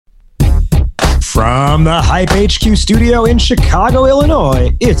From the Hype HQ studio in Chicago,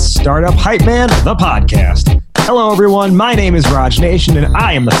 Illinois, it's Startup Hype Man, the podcast. Hello, everyone. My name is Raj Nation, and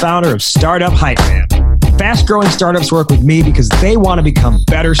I am the founder of Startup Hype Man. Fast-growing startups work with me because they want to become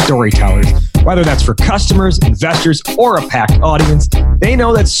better storytellers. Whether that's for customers, investors, or a packed audience, they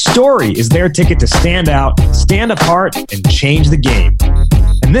know that story is their ticket to stand out, stand apart, and change the game.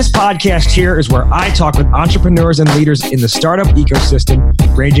 And this podcast here is where I talk with entrepreneurs and leaders in the startup ecosystem,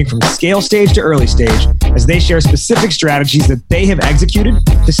 ranging from scale stage to early stage, as they share specific strategies that they have executed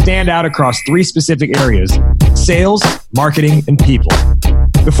to stand out across three specific areas: sales, marketing, and people.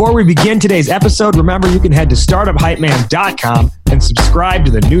 Before we begin today's episode, remember you can head to startuphypeman.com and subscribe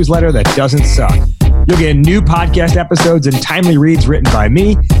to the newsletter that doesn't suck. You'll get new podcast episodes and timely reads written by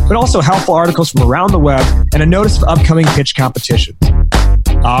me, but also helpful articles from around the web and a notice of upcoming pitch competitions.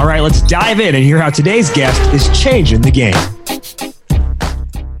 All right, let's dive in and hear how today's guest is changing the game.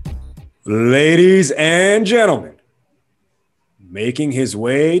 Ladies and gentlemen, making his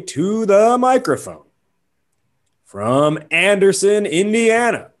way to the microphone from Anderson,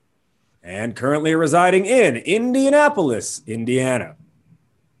 Indiana, and currently residing in Indianapolis, Indiana,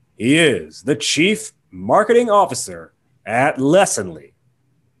 he is the Chief Marketing Officer at Lessonly.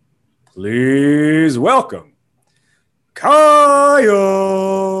 Please welcome Kyle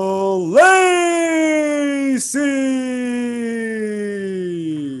Lacey.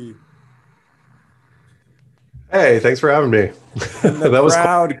 Hey, thanks for having me. The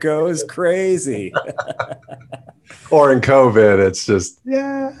crowd goes crazy. Or in COVID, it's just,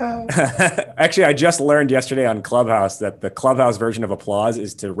 yeah. Actually, I just learned yesterday on Clubhouse that the Clubhouse version of applause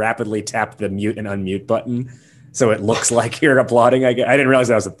is to rapidly tap the mute and unmute button so it looks like you're applauding. I didn't realize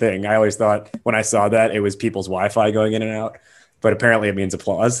that was a thing. I always thought when I saw that it was people's Wi-Fi going in and out, but apparently it means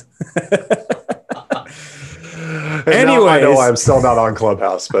applause. Anyways, I know I'm still not on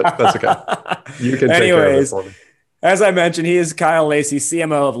Clubhouse, but that's okay. You can take care of it for me. As I mentioned, he is Kyle Lacey,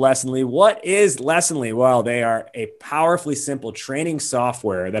 CMO of Lessonly. What is Lessonly? Well, they are a powerfully simple training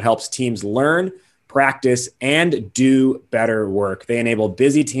software that helps teams learn, practice, and do better work. They enable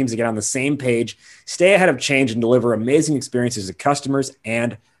busy teams to get on the same page, stay ahead of change, and deliver amazing experiences to customers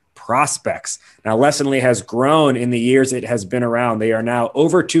and prospects. Now, Lessonly has grown in the years it has been around. They are now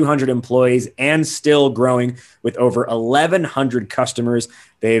over 200 employees and still growing with over 1,100 customers.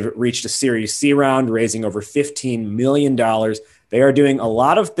 They've reached a Series C round, raising over $15 million. They are doing a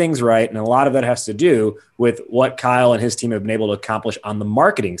lot of things right, and a lot of that has to do with what Kyle and his team have been able to accomplish on the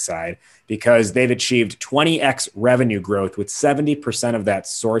marketing side, because they've achieved 20x revenue growth, with 70% of that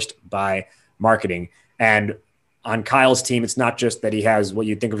sourced by marketing. And on Kyle's team, it's not just that he has what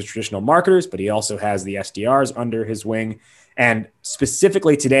you'd think of as traditional marketers, but he also has the SDRs under his wing. And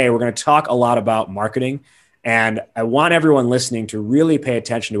specifically today, we're going to talk a lot about marketing. And I want everyone listening to really pay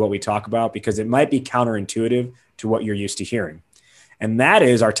attention to what we talk about, because it might be counterintuitive to what you're used to hearing. And that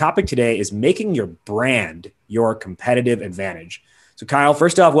is, our topic today is making your brand your competitive advantage. So Kyle,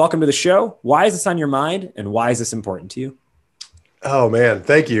 first off, welcome to the show. Why is this on your mind, and why is this important to you? Oh man,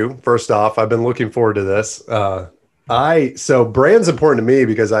 thank you. First off, I've been looking forward to this. So brand's important to me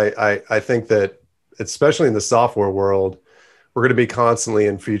because I think that, especially in the software world, we're going to be constantly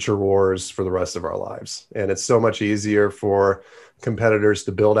in feature wars for the rest of our lives. And it's so much easier for competitors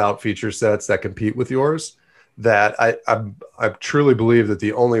to build out feature sets that compete with yours, that I truly believe that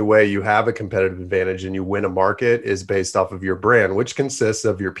the only way you have a competitive advantage and you win a market is based off of your brand, which consists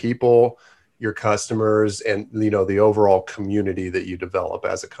of your people, your customers, and the overall community that you develop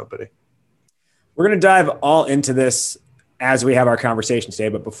as a company. We're going to dive all into this as we have our conversation today.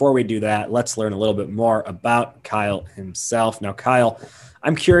 But before we do that, let's learn a little bit more about Kyle himself. Now, Kyle,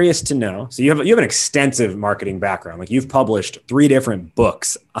 I'm curious to know, so you have an extensive marketing background. Like, you've published 3 different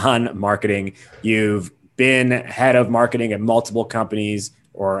books on marketing. You've been head of marketing at multiple companies,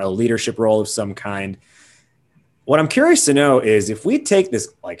 or a leadership role of some kind. What I'm curious to know is, if we take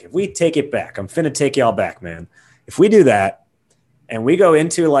it back, I'm finna take y'all back, man. If we do that and we go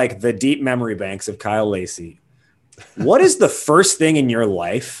into like the deep memory banks of Kyle Lacey, what is the first thing in your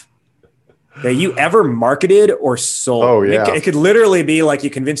life that you ever marketed or sold? Oh, yeah. It could literally be like you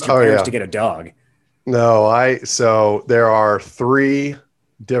convinced your parents to get a dog. No, so there are 3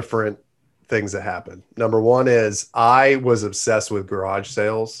 different things that happened. Number one is, I was obsessed with garage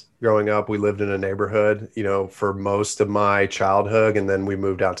sales. Growing up, we lived in a neighborhood, for most of my childhood. And then we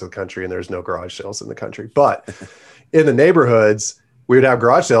moved out to the country, and there's no garage sales in the country. But in the neighborhoods, we would have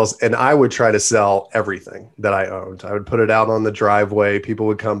garage sales, and I would try to sell everything that I owned. I would put it out on the driveway. People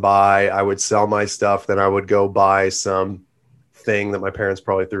would come by. I would sell my stuff. Then I would go buy some thing that my parents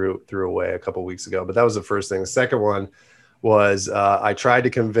probably threw away a couple of weeks ago. But that was the first thing. The second one was I tried to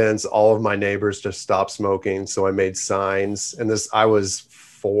convince all of my neighbors to stop smoking. So I made signs, and I was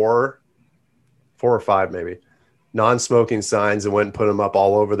four or five maybe, non-smoking signs, and went and put them up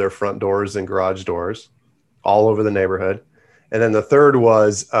all over their front doors and garage doors, all over the neighborhood. And then the third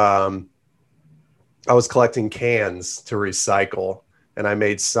was I was collecting cans to recycle, and I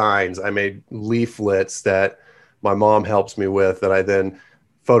made signs. I made leaflets that my mom helps me with that I then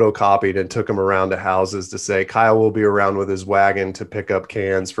photocopied and took them around to houses to say, Kyle will be around with his wagon to pick up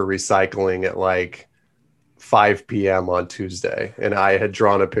cans for recycling at like 5 p.m. on Tuesday. And I had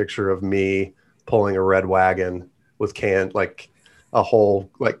drawn a picture of me pulling a red wagon with like a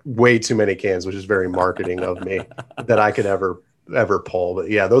whole, like way too many cans, which is very marketing of me that I could ever pull. But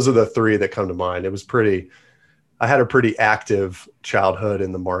yeah, those are the three that come to mind. I had a pretty active childhood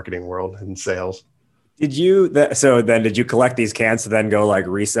in the marketing world and sales. Did you did you collect these cans to then go like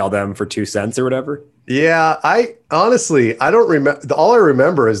resell them for 2 cents or whatever? Yeah, I honestly, I don't remember. All I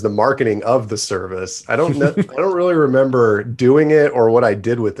remember is the marketing of the service. I don't know. I don't really remember doing it or what I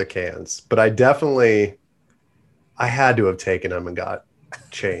did with the cans, but I had to have taken them and got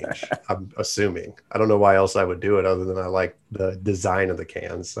change. I'm assuming. I don't know why else I would do it other than I like the design of the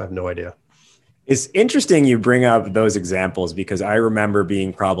cans. I have no idea. It's interesting you bring up those examples because I remember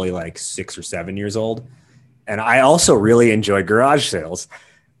being probably like 6 or 7 years old. And I also really enjoyed garage sales.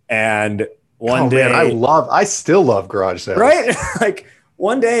 And one day, man, I still love garage sales. Right? Like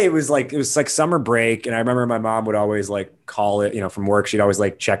one day it was like summer break. And I remember my mom would always like call it, from work. She'd always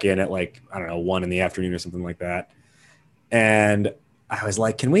like check in at like, I don't know, 1 p.m. or something like that. And I was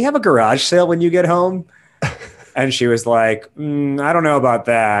like, can we have a garage sale when you get home? And she was like, I don't know about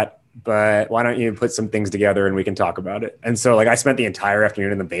that, but why don't you put some things together and we can talk about it? And so like I spent the entire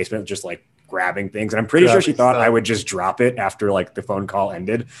afternoon in the basement just like grabbing things. And I'm pretty sure she thought I would just drop it after like the phone call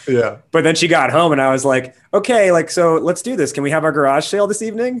ended. Yeah. But then she got home and I was like, okay, like, so let's do this. Can we have our garage sale this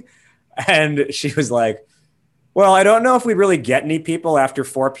evening? And she was like, well, I don't know if we'd really get any people after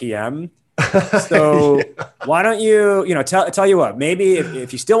 4 p.m. So yeah. Why don't you, tell you what, maybe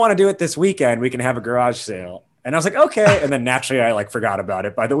if you still want to do it this weekend, we can have a garage sale. And I was like, okay. And then naturally I like forgot about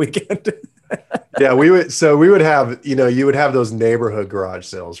it by the weekend. Yeah, we would have, you would have those neighborhood garage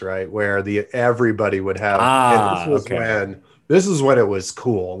sales, right? Where everybody would have, and this is when it was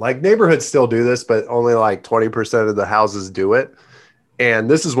cool. Like neighborhoods still do this, but only like 20% of the houses do it. And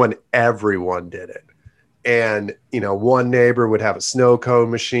this is when everyone did it. And, one neighbor would have a snow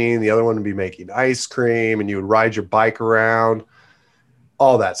cone machine. The other one would be making ice cream, and you would ride your bike around,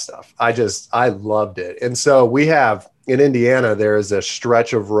 all that stuff. I loved it. And so we have in Indiana, there is a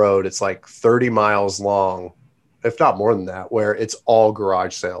stretch of road. It's like 30 miles long, if not more than that, where it's all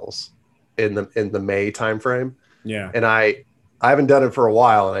garage sales in the May timeframe. Yeah. And I haven't done it for a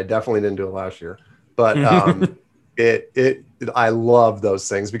while, and I definitely didn't do it last year, but, I love those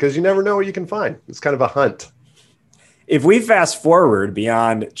things because you never know what you can find. It's kind of a hunt. If we fast forward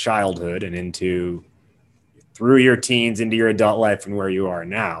beyond childhood and through your teens into your adult life and where you are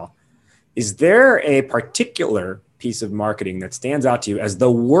now, is there a particular piece of marketing that stands out to you as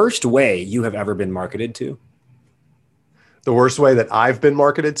the worst way you have ever been marketed to? The worst way that I've been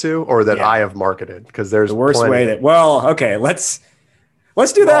marketed to, or that I have marketed? Because there's the worst way that, okay, let's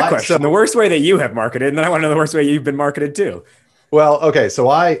do that question. So, the worst way that you have marketed, and then I want to know the worst way you've been marketed to. Well, okay. So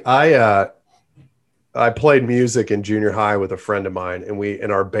I played music in junior high with a friend of mine,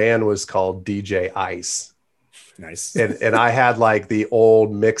 and our band was called DJ Ice. Nice. And I had like the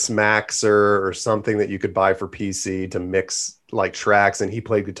old Mix Maxer or something that you could buy for PC to mix like tracks. And he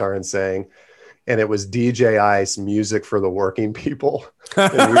played guitar and sang, and it was DJ Ice, music for the working people.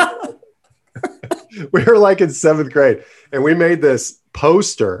 We were like in 7th grade, and we made this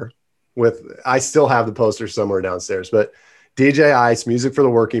poster I still have the poster somewhere downstairs, but DJ Ice, music for the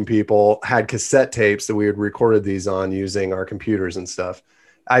working people, had cassette tapes that we had recorded these on using our computers and stuff.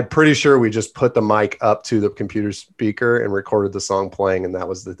 I'm pretty sure we just put the mic up to the computer speaker and recorded the song playing, and that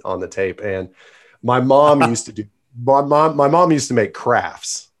was on the tape. And my mom used to make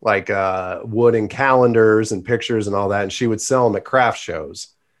crafts like wooden calendars and pictures and all that, and she would sell them at craft shows.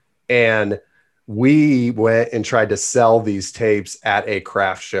 And we went and tried to sell these tapes at a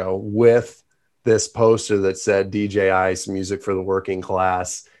craft show with this poster that said DJ Ice, music for the working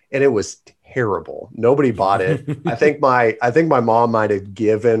class. And it was terrible. Nobody bought it. I think my mom might have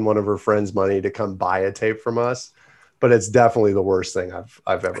given one of her friends money to come buy a tape from us, but it's definitely the worst thing I've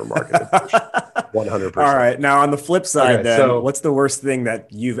ever marketed. 100%. All right. Now on the flip side, what's the worst thing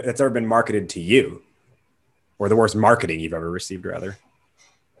that's ever been marketed to you, or the worst marketing you've ever received, rather?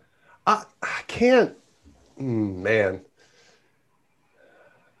 I can't, man,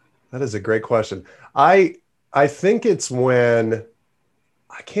 that is a great question. I I think it's when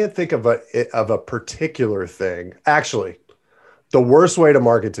I can't think of a particular thing. Actually, the worst way to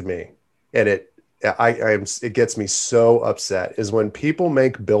market to me, and it gets me so upset, is when people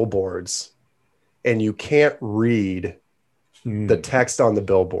make billboards and you can't read the text on the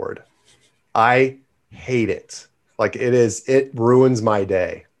billboard. I hate it. Like it ruins my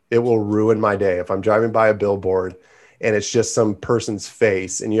day. It will ruin my day if I'm driving by a billboard and it's just some person's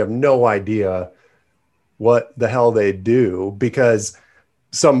face and you have no idea what the hell they do because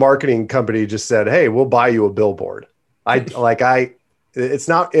some marketing company just said, "Hey, we'll buy you a billboard." It's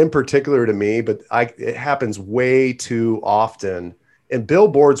not in particular to me, but it happens way too often. And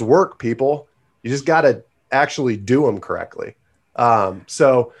billboards work, people. You just got to actually do them correctly.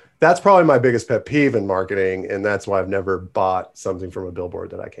 So that's probably my biggest pet peeve in marketing. And that's why I've never bought something from a billboard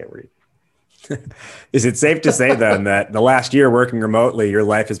that I can't read. Is it safe to say then that the last year working remotely, your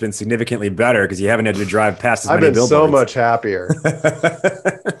life has been significantly better because you haven't had to drive past as many billboards? I've been so much happier.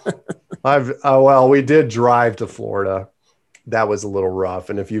 Well, we did drive to Florida. That was a little rough.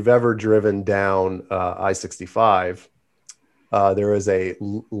 And if you've ever driven down I-65, there is a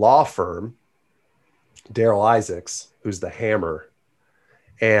law firm, Daryl Isaacs, who's the Hammer,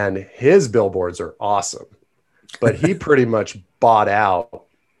 and his billboards are awesome. But he pretty much bought out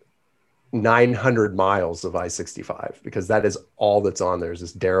 900 miles of I-65 because that is all that's on there is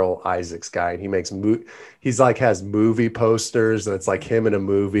this Daryl Isaacs guy. And he makes has movie posters and it's like him in a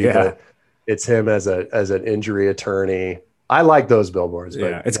movie, but it's him as an injury attorney. I like those billboards.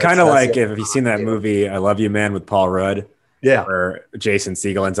 But yeah, it's kind of like if you've seen that movie, I Love You, Man, with Paul Rudd. Yeah. Where Jason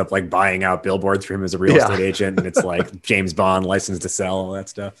Segel ends up like buying out billboards for him as a real estate agent. And it's like James Bond, licensed to sell, all that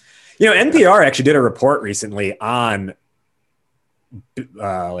stuff. You know, NPR actually did a report recently on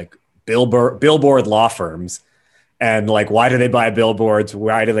like billboard law firms and like, why do they buy billboards?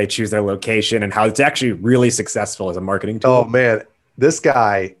 Why do they choose their location and how it's actually really successful as a marketing tool? Oh man, this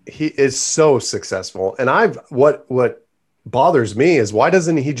guy, he is so successful. And what bothers me is why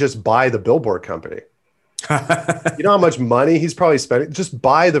doesn't he just buy the billboard company? You know how much money he's probably spending? Just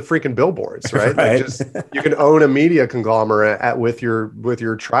buy the freaking billboards, right? Right. Like you can own a media conglomerate with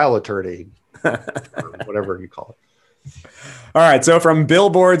your trial attorney, or whatever you call it. All right. So from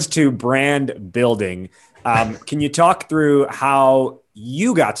billboards to brand building, can you talk through how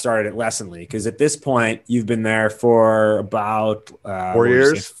you got started at Lessonly? Because at this point, you've been there for about 4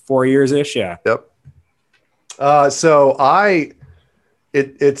 years. 4 years-ish, yeah. Yep.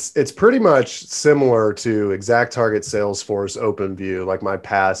 It's pretty much similar to ExactTarget, Salesforce, OpenView, like my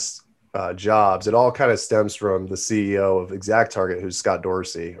past jobs. It all kind of stems from the CEO of ExactTarget, who's Scott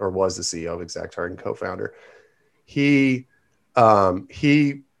Dorsey, or was the CEO of ExactTarget and co-founder. He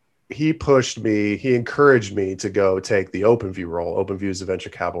pushed me, he encouraged me to go take the OpenView role. OpenView is a venture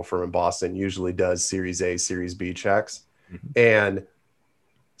capital firm in Boston, usually does Series A, Series B checks. Mm-hmm. And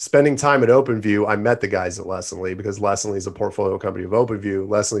spending time at OpenView, I met the guys at Lessonly because Lessonly is a portfolio company of OpenView.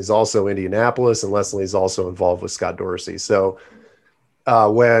 Lessonly is also Indianapolis, and Lessonly is also involved with Scott Dorsey. So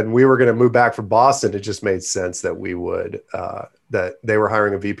when we were going to move back from Boston, it just made sense that we would, that they were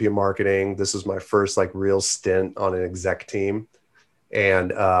hiring a VP of marketing. This was my first like real stint on an exec team.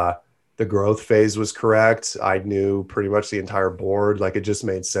 And the growth phase was correct. I knew pretty much the entire board. Like it just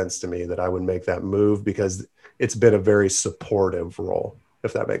made sense to me that I would make that move because it's been a very supportive role,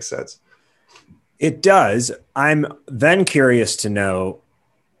 if that makes sense. It does. I'm then curious to know,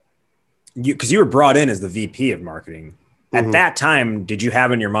 because you were brought in as the VP of marketing. At Mm-hmm. that time, did you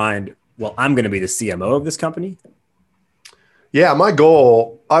have in your mind, well, I'm going to be the CMO of this company? Yeah, my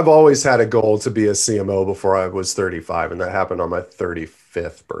goal, I've always had a goal to be a CMO before I was 35, and that happened on my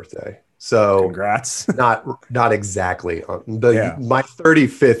 35th birthday. So congrats. not exactly on my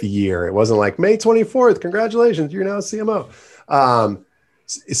 35th year. It wasn't like May 24th. Congratulations, you're now a CMO.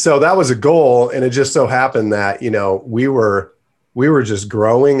 So that was a goal, and it just so happened that, you know, we were just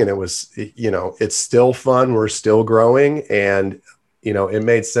growing, and it was, you know, it's still fun. We're still growing, and, you know, it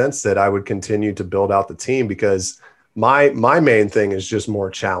made sense that I would continue to build out the team because my main thing is just more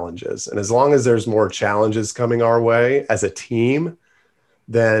challenges. And as long as there's more challenges coming our way as a team,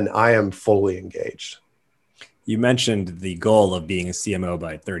 then I am fully engaged. You mentioned the goal of being a CMO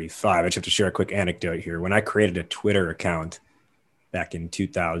by 35. I just have to share a quick anecdote here. When I created a Twitter account back in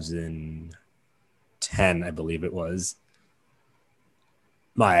 2010, I believe it was,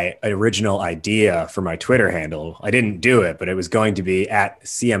 my original idea for my Twitter handle, I didn't do it, but it was going to be at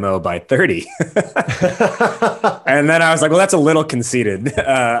CMO by 30. And then I was like, well, that's a little conceited. And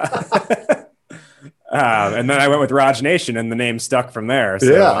then I went with Raj Nation, and the name stuck from there.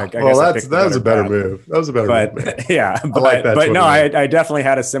 So yeah, I well, guess that was a better move. That was a better move. Yeah, I like that. But no, I definitely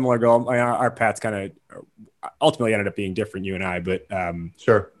had a similar goal. Our paths kind of ultimately ended up being different, you and I, but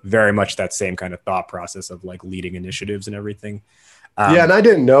Sure. very much that same kind of thought process of like leading initiatives and everything. Yeah, and I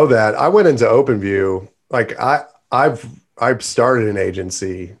didn't know that. I went into OpenView. Like I've started an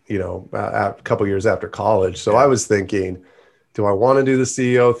agency, a couple years after college. So I was thinking, do I want to do the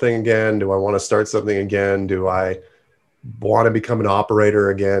CEO thing again? Do I want to start something again? Do I want to become an operator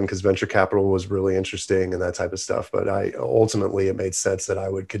again? Because venture capital was really interesting and that type of stuff. But ultimately it made sense that I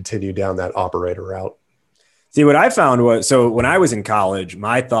would continue down that operator route. See, what I found was, so when I was in college,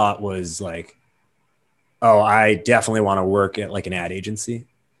 my thought was like, oh, I definitely want to work at like an ad agency.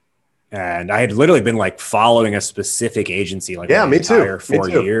 And I had literally been like following a specific agency like Yeah, my me too. entire Me 4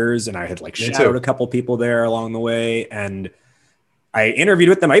 years. And I had like Me shadowed too. a couple people there along the way. And I interviewed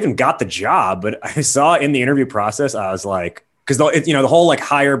with them. I even got the job, but I saw in the interview process, I was like, because the whole like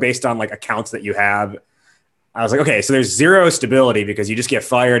hire based on like accounts that you have. I was like, okay, so there's zero stability because you just get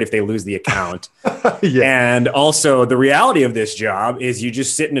fired if they lose the account. Yeah. And also the reality of this job is you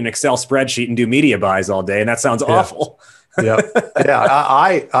just sit in an Excel spreadsheet and do media buys all day. And that sounds awful. Yeah. Yeah.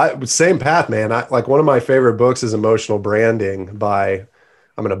 I same path, man. I like one of my favorite books is Emotional Branding by,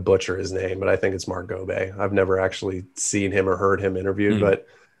 I'm going to butcher his name, but I think it's Mark Gobe. I've never actually seen him or heard him interviewed, but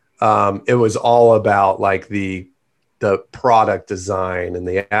it was all about like the product design and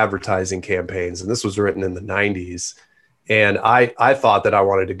the advertising campaigns. And this was written in the 90s. And I thought that I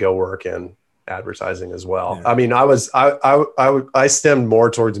wanted to go work in advertising as well. Yeah. I mean, I stemmed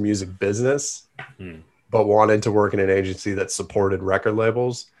more towards music business, but wanted to work in an agency that supported record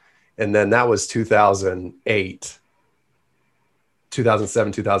labels. And then that was 2008,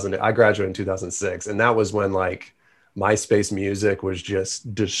 2007, 2008. I graduated in 2006. And that was when like MySpace Music was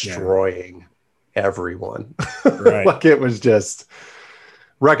just destroying everyone. Right. Like it was just,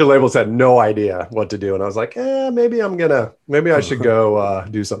 record labels had no idea what to do. And I was like, maybe I should go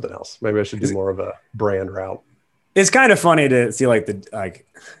do something else. Maybe I should do more of a brand route. It's kind of funny to see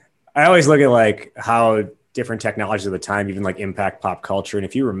I always look at like how different technologies of the time even like impact pop culture. And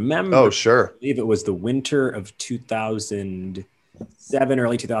if you remember, oh, sure. I believe it was the winter of 2007,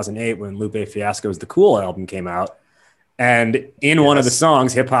 early 2008, when Lupe Fiasco's The Cool album came out. And in one of the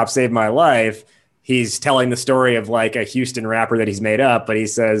songs, Hip Hop Saved My Life, he's telling the story of like a Houston rapper that he's made up, but he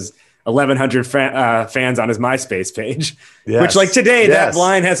says 1,100 fans on his MySpace page, which like today, that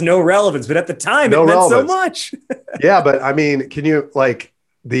line has no relevance, but at the time it meant so much. Yeah. But I mean, can you like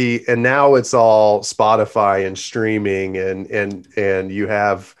and now it's all Spotify and streaming and you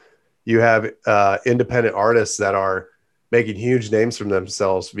have independent artists that are making huge names for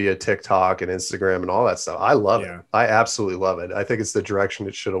themselves via TikTok and Instagram and all that stuff. I love it. I absolutely love it. I think it's the direction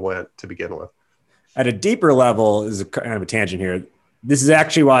it should have went to begin with. At a deeper level, is kind of a tangent here. This is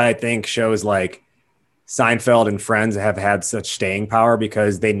actually why I think shows like Seinfeld and Friends have had such staying power,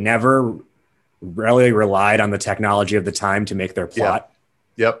 because they never really relied on the technology of the time to make their plot.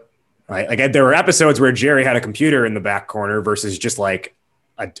 Yep. Right. Like there were episodes where Jerry had a computer in the back corner versus just like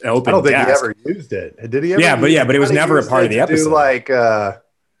an open I don't think desk. he ever used it. Did he ever? But it was never a part of the episode. Do like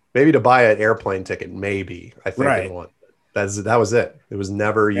maybe to buy an airplane ticket. Maybe I think right. One. That was it. It was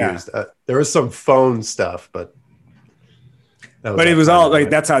never used. There was some phone stuff, but it was all like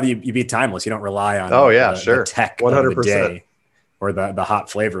that's how you be timeless. You don't rely on the tech 100%. Of the day or the hot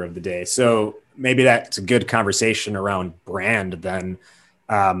flavor of the day. So maybe that's a good conversation around brand then,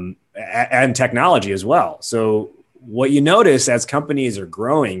 and technology as well. So what you notice as companies are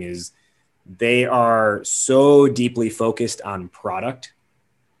growing is they are so deeply focused on product.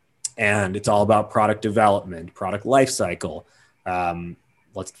 And it's all about product development, product life cycle.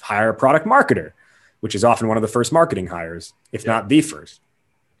 Let's hire a product marketer, which is often one of the first marketing hires, if not the first.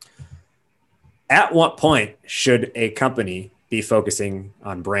 At what point should a company be focusing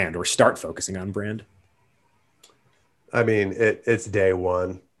on brand or start focusing on brand? I mean, it's day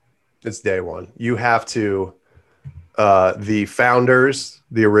one. It's day one. You have to, the founders,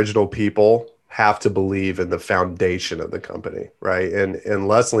 the original people, have to believe in the foundation of the company, right? And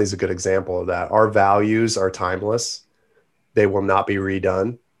Leslie's a good example of that. Our values are timeless. They will not be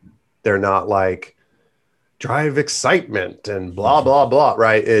redone. They're not like drive excitement and blah, blah, blah,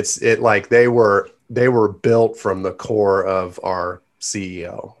 right? They were built from the core of our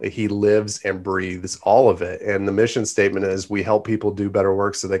CEO. He lives and breathes all of it. And the mission statement is we help people do better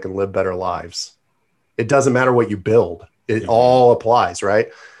work so they can live better lives. It doesn't matter what you build. It all applies, right?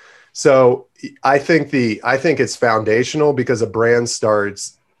 So I think it's foundational because a brand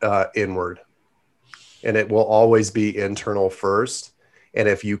starts inward, and it will always be internal first. And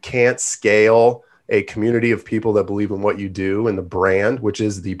if you can't scale a community of people that believe in what you do and the brand, which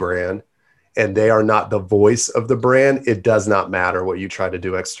is the brand, and they are not the voice of the brand, it does not matter what you try to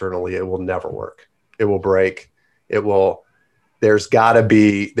do externally. It will never work. It will break. It will, there's gotta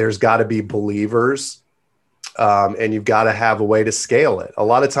be believers. And you've got to have a way to scale it. A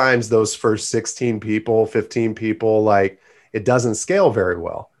lot of times those first 16 people, 15 people, like it doesn't scale very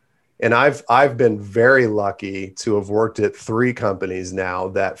well. And I've been very lucky to have worked at 3 companies now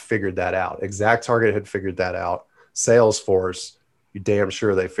that figured that out. ExactTarget had figured that out. Salesforce, you damn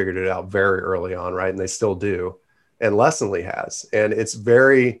sure they figured it out very early on, right? And they still do. And Lessonly has. And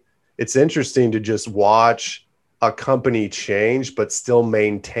it's interesting to just watch a company change, but still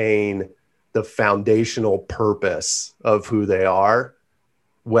maintain the foundational purpose of who they are,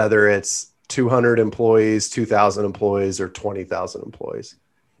 whether it's 200 employees, 2,000 employees, or 20,000 employees.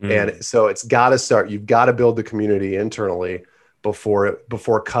 And so it's got to start. You've got to build the community internally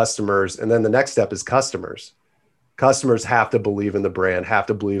before customers. And then the next step is customers. Customers have to believe in the brand, have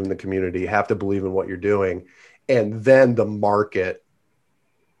to believe in the community, have to believe in what you're doing. And then the market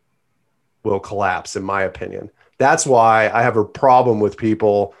will collapse, in my opinion. That's why I have a problem with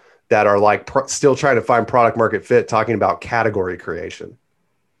people that are like still trying to find product market fit, talking about category creation.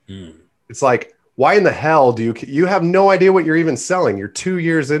 It's like, why in the hell do you have no idea what you're even selling? You're 2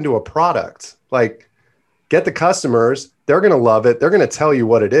 years into a product. Like, get the customers. They're going to love it. They're going to tell you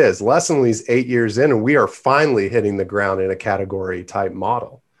what it is. Lessonly's 8 years in, and we are finally hitting the ground in a category type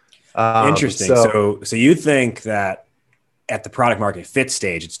model. Interesting. So you think that at the product market fit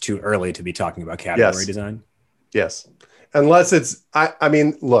stage, it's too early to be talking about category design? Yes. Unless it's, I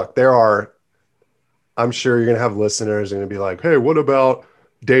mean, look, I'm sure you're going to have listeners going to be like, hey, what about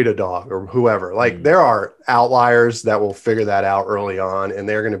Datadog or whoever? Like, there are outliers that will figure that out early on, and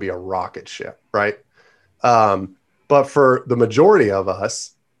they're going to be a rocket ship, right? But for the majority of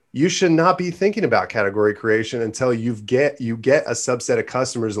us, you should not be thinking about category creation until you get a subset of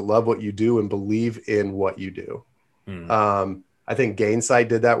customers that love what you do and believe in what you do. I think Gainsight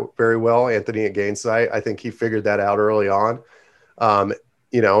did that very well. Anthony at Gainsight, I think he figured that out early on. And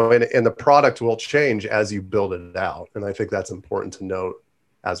the product will change as you build it out. And I think that's important to note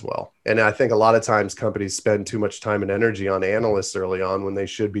as well. And I think a lot of times companies spend too much time and energy on analysts early on when they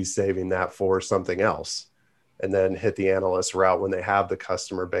should be saving that for something else, and then hit the analyst route when they have the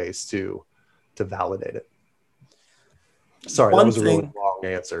customer base to validate it. Sorry, that was a really long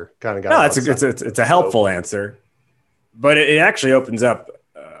answer. Kind of got it's a helpful answer, but it actually opens up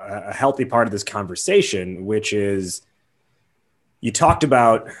a healthy part of this conversation, which is you talked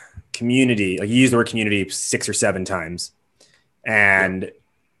about community, like you used the word community 6 or 7 times. And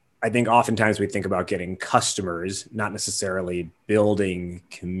I think oftentimes we think about getting customers, not necessarily building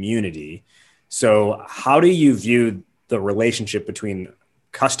community. So how do you view the relationship between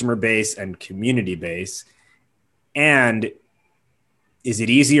customer base and community base? And is it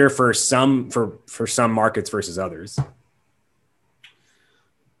easier for some markets versus others?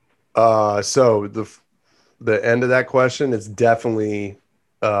 So the end of that question is definitely,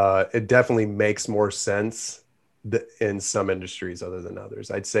 it definitely makes more sense in some industries other than others.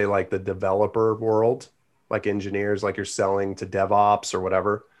 I'd say like the developer world, like engineers, like you're selling to DevOps or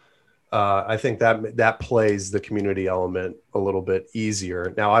whatever. I think that plays the community element a little bit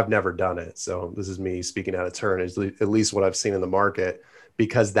easier. Now, I've never done it, so this is me speaking out of turn, is at least what I've seen in the market,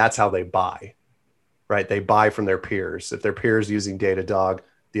 because that's how they buy, right? They buy from their peers. If their peers using Datadog,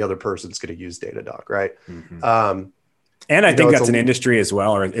 the other person's going to use Datadog, right? And I think that's an industry as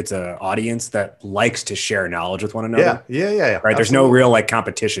well, or it's an audience that likes to share knowledge with one another. Yeah. Right. Absolutely. There's no real like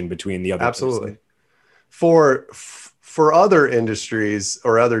competition between the other. Absolutely. Person. For other industries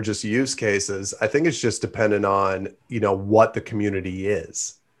or other just use cases, I think it's just dependent on, what the community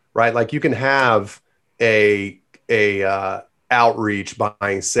is, right? Like you can have a outreach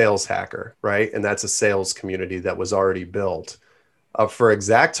buying Sales Hacker, right? And that's a sales community that was already built. For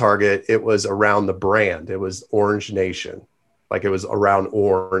ExactTarget, it was around the brand. It was Orange Nation. Like it was around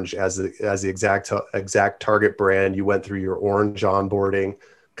Orange as the ExactTarget brand. You went through your Orange onboarding.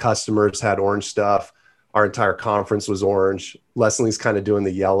 Customers had Orange stuff. Our entire conference was Orange. Lessonly's kind of doing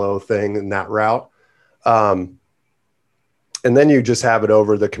the yellow thing in that route. And then you just have it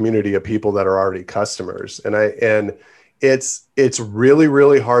over the community of people that are already customers. And it's really,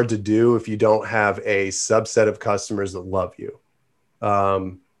 really hard to do if you don't have a subset of customers that love you.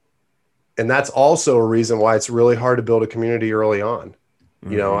 And that's also a reason why it's really hard to build a community early on.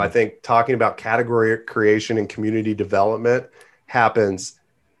 I think talking about category creation and community development happens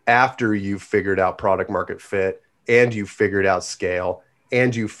after you've figured out product market fit, and you've figured out scale,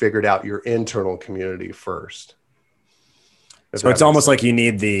 and you've figured out your internal community first. So it's almost like you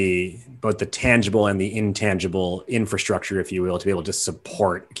need both the tangible and the intangible infrastructure, if you will, to be able to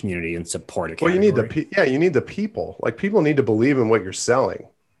support community and support a category. Well, you need the people. Like people need to believe in what you're selling,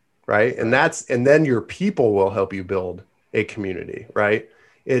 right? And then your people will help you build a community, right?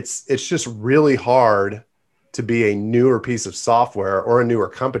 It's just really hard to be a newer piece of software or a newer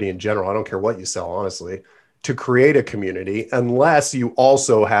company in general. I don't care what you sell, honestly, to create a community unless you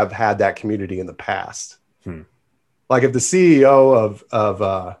also have had that community in the past. Like if the CEO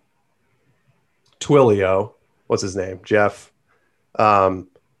of Twilio, what's his name, Jeff,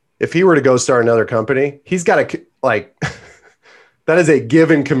 if he were to go start another company, he's got to like that is a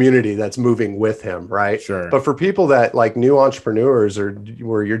given community that's moving with him, right? Sure. But for people that like new entrepreneurs or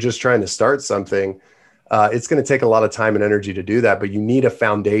where you're just trying to start something, it's going to take a lot of time and energy to do that, but you need a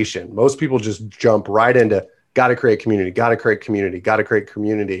foundation. Most people just jump right into got to create community, got to create community, got to create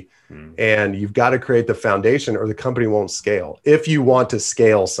community. And you've got to create the foundation or the company won't scale. If you want to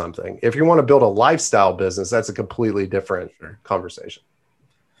scale something, if you want to build a lifestyle business, that's a completely different conversation.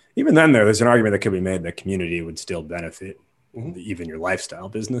 Even then, though, there's an argument that could be made that community would still benefit even your lifestyle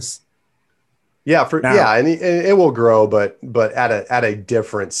business. Yeah, and it will grow, but at a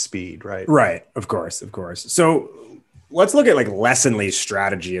different speed, right? Right, of course. So let's look at like Lessonly's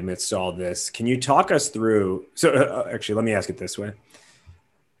strategy amidst all this. Can you talk us through? So actually, let me ask it this way.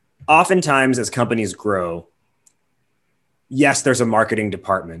 Oftentimes, as companies grow, yes, there's a marketing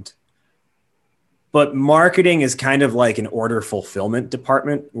department, but marketing is kind of like an order fulfillment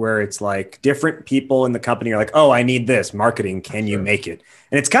department where it's like different people in the company are like, oh, I need this marketing. Can you make it?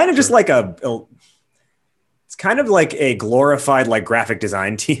 And it's kind of just like it's kind of like a glorified like graphic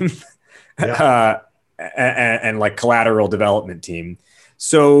design team and like collateral development team.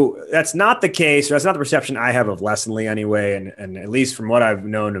 So that's not the case. Or that's not the perception I have of Lessonly anyway. And at least from what I've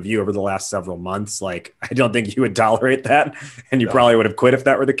known of you over the last several months, like I don't think you would tolerate that, and you probably would have quit if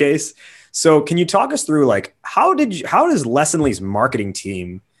that were the case. So can you talk us through like how does Lessonly's marketing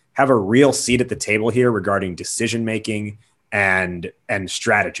team have a real seat at the table here regarding decision making and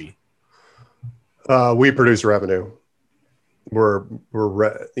strategy? We produce revenue.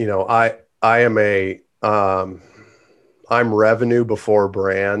 I'm revenue before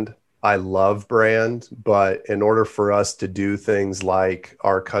brand. I love brand, but in order for us to do things like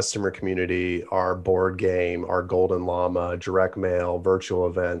our customer community, our board game, our Golden Llama, direct mail, virtual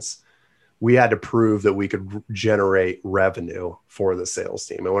events, we had to prove that we could generate revenue for the sales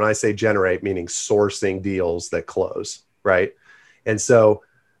team. And when I say generate, meaning sourcing deals that close, right? And so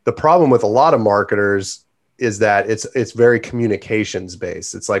the problem with a lot of marketers is that it's very communications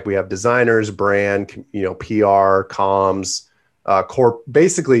based. It's like we have designers, brand, PR, comms,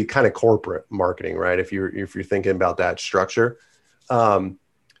 basically kind of corporate marketing, right? If you're thinking about that structure, and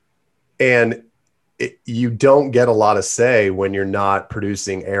you don't get a lot of say when you're not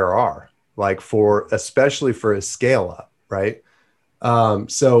producing ARR, like especially for a scale up, right?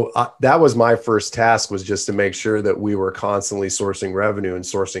 So that was my first task, was just to make sure that we were constantly sourcing revenue and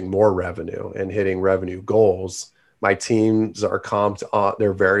sourcing more revenue and hitting revenue goals. My teams are comped on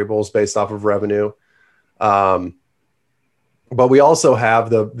their variables based off of revenue. But we also have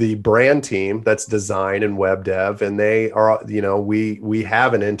the brand team that's design and web dev, and they are, we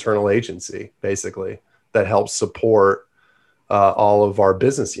have an internal agency basically that helps support all of our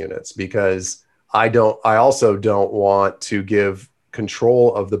business units, because I also don't want to give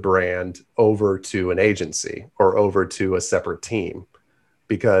control of the brand over to an agency or over to a separate team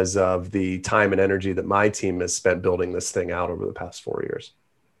because of the time and energy that my team has spent building this thing out over the past 4 years.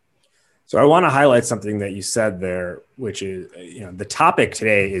 So I want to highlight something that you said there, which is, the topic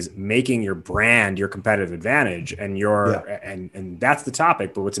today is making your brand your competitive advantage, and and that's the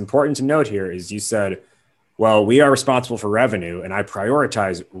topic. But what's important to note here is you said, well, we are responsible for revenue, and I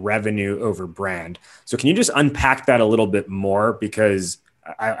prioritize revenue over brand. So can you just unpack that a little bit more? Because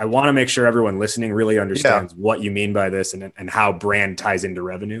I want to make sure everyone listening really understands what you mean by this and how brand ties into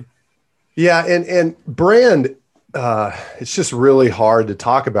revenue. Yeah. And brand, it's just really hard to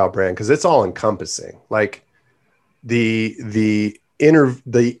talk about brand because it's all encompassing. Like the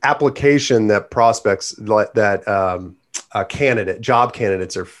application that prospects job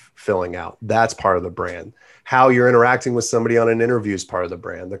candidates are filling out, that's part of the brand. How you're interacting with somebody on an interview is part of the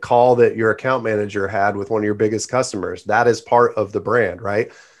brand. The call that your account manager had with one of your biggest customers, that is part of the brand, right?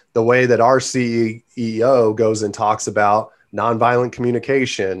 The way that our CEO goes and talks about nonviolent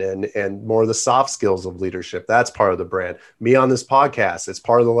communication and more of the soft skills of leadership, that's part of the brand. Me on this podcast, it's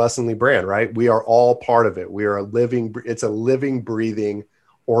part of the Lessonly brand, right? We are all part of it. It's a living, breathing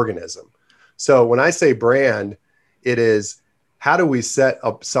organism. So when I say brand, it is, how do we set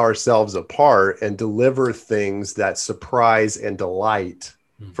up ourselves apart and deliver things that surprise and delight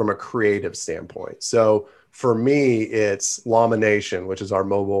from a creative standpoint? So for me, it's Llama Nation, which is our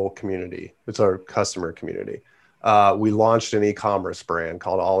mobile community. It's our customer community. We launched an e-commerce brand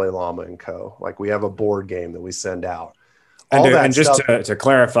called Ollie Llama and Co. Like we have a board game that we send out. And just to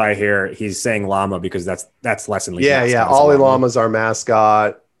clarify here, he's saying llama because that's Lesson Lee's mascot. Yeah. Ollie llama. Llama's our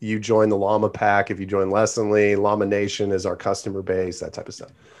mascot. You join the Llama Pack if you join Lesson Lee. Llama Nation is our customer base, that type of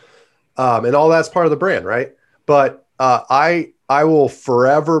stuff. And all that's part of the brand, right? But I will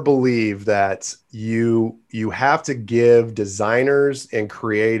forever believe that you have to give designers and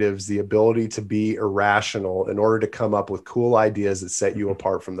creatives the ability to be irrational in order to come up with cool ideas that set you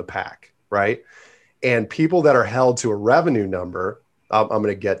apart from the pack, right? And people that are held to a revenue number, I'm going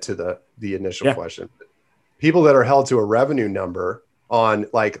to get to the initial question. People that are held to a revenue number on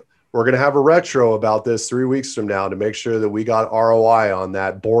like, we're going to have a retro about this 3 weeks from now to make sure that we got ROI on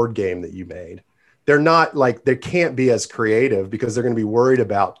that board game that you made. They're not like, they can't be as creative because they're going to be worried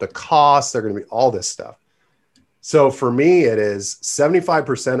about the cost. They're going to be all this stuff. So for me, it is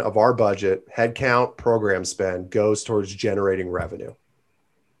 75% of our budget, headcount, program spend goes towards generating revenue.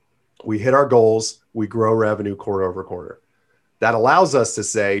 We hit our goals. We grow revenue quarter over quarter. That allows us to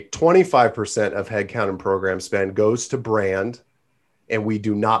say 25% of headcount and program spend goes to brand, and we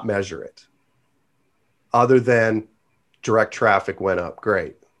do not measure it. Other than direct traffic went up.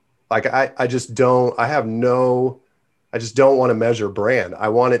 Great. Like I just don't want to measure brand. I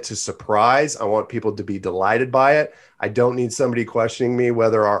want it to surprise. I want people to be delighted by it. I don't need somebody questioning me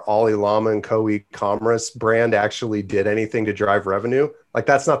whether our Ollie Llama and Co e-commerce brand actually did anything to drive revenue. Like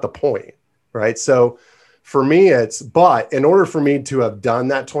that's not the point, right? So for me, but in order for me to have done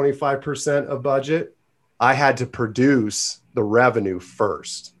that 25% of budget, I had to produce the revenue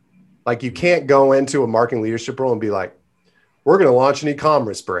first. Like you can't go into a marketing leadership role and be like, we're going to launch an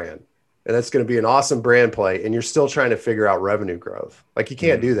e-commerce brand and it's going to be an awesome brand play. And you're still trying to figure out revenue growth. Like you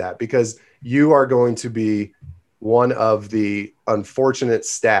can't do that because you are going to be one of the unfortunate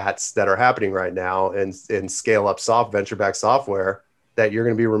stats that are happening right now in scale up venture-backed software that you're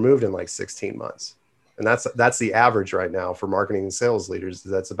going to be removed in like 16 months. And that's the average right now for marketing and sales leaders.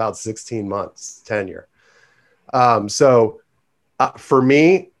 That's about 16 months tenure. For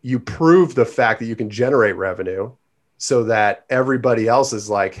me, you prove the fact that you can generate revenue so that everybody else is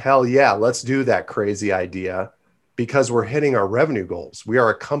like, hell yeah, let's do that crazy idea because we're hitting our revenue goals. We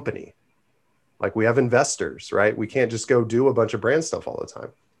are a company. Like we have investors, right? We can't just go do a bunch of brand stuff all the time.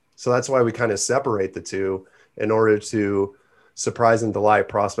 So that's why we kind of separate the two in order to surprise and delight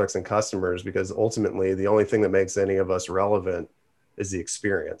prospects and customers, because ultimately the only thing that makes any of us relevant is the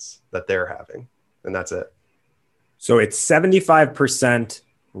experience that they're having. And that's it. So it's 75%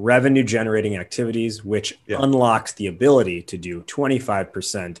 revenue generating activities, which unlocks the ability to do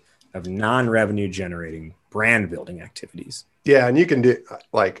 25% of non-revenue generating brand building activities. Yeah. And you can do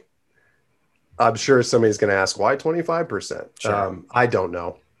like, I'm sure somebody's going to ask why 25%. Sure. I don't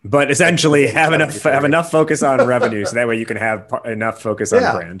know. But essentially have enough focus on revenue. So that way you can have enough focus on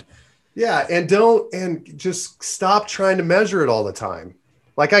brand. Yeah. And just stop trying to measure it all the time.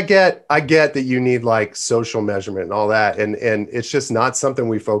 Like I get that you need like social measurement and all that. And it's just not something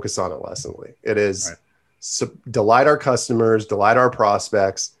we focus on at Lessonly. It is delight our customers, delight our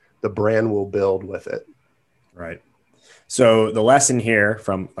prospects. The brand will build with it. Right. So the lesson here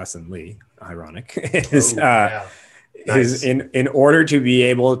from Lesson Lee, ironic, is is in order to be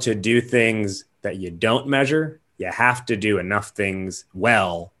able to do things that you don't measure, you have to do enough things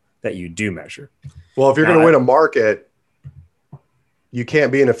well that you do measure. Well, if you're going to win a market, you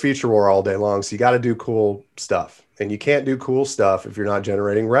can't be in a feature war all day long. So you got to do cool stuff, and you can't do cool stuff if you're not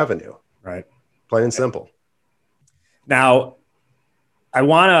generating revenue. Right. Plain and simple. Now, I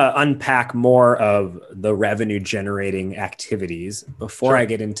want to unpack more of the revenue generating activities. Before I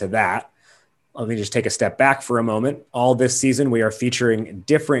get into that, let me just take a step back for a moment. All this season, we are featuring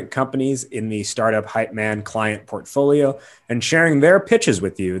different companies in the Startup Hype Man client portfolio and sharing their pitches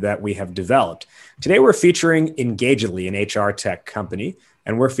with you that we have developed. Today, we're featuring Engagedly, an HR tech company,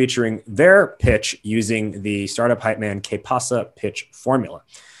 and we're featuring their pitch using the Startup Hype Man KPASA pitch formula.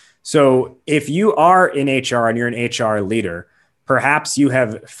 So if you are in HR and you're an HR leader, perhaps you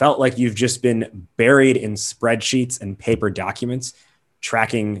have felt like you've just been buried in spreadsheets and paper documents,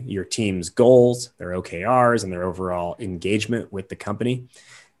 tracking your team's goals, their OKRs, and their overall engagement with the company.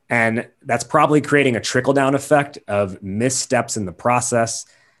 And that's probably creating a trickle-down effect of missteps in the process,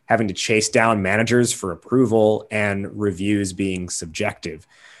 having to chase down managers for approval, and reviews being subjective.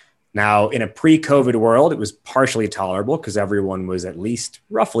 Now, in a pre-COVID world, it was partially tolerable because everyone was at least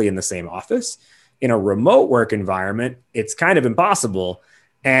roughly in the same office. In a remote work environment, it's kind of impossible.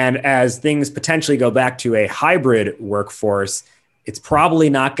 And as things potentially go back to a hybrid workforce, it's probably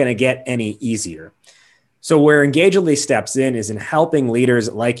not going to get any easier. So where Engagedly steps in is in helping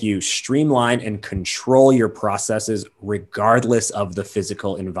leaders like you streamline and control your processes regardless of the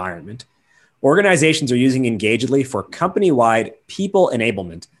physical environment. Organizations are using Engagedly for company-wide people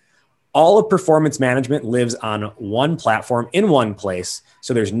enablement. All of performance management lives on one platform in one place.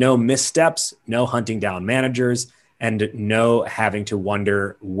 So there's no missteps, no hunting down managers, and no having to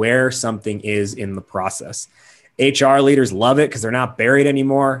wonder where something is in the process. HR leaders love it because they're not buried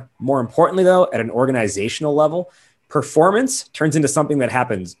anymore. More importantly, though, at an organizational level, performance turns into something that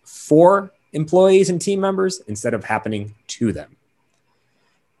happens for employees and team members instead of happening to them.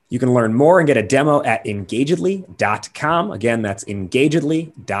 You can learn more and get a demo at engagedly.com. Again, that's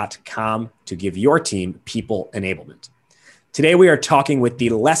engagedly.com to give your team people enablement. Today, we are talking with the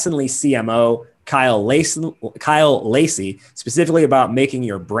Lessonly CMO, Kyle Lacey, specifically about making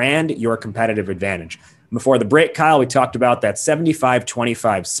your brand your competitive advantage. Before the break, Kyle, we talked about that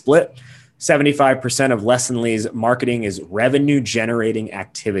 75-25 split. 75% of Lessonly's marketing is revenue generating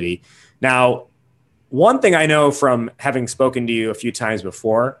activity. Now, one thing I know from having spoken to you a few times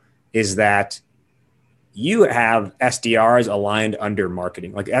before is that you have SDRs aligned under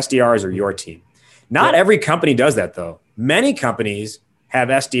marketing, like SDRs are your team. Not every company does that, though. Many companies have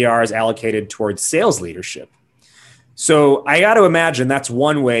SDRs allocated towards sales leadership. So I got to imagine that's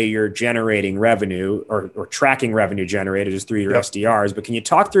one way you're generating revenue or tracking revenue generated is through your SDRs. But can you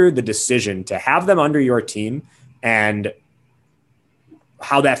talk through the decision to have them under your team and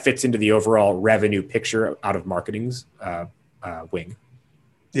how that fits into the overall revenue picture out of marketing's wing?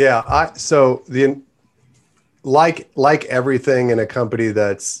 Yeah. Like everything in a company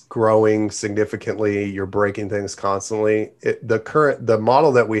that's growing significantly, you're breaking things constantly. The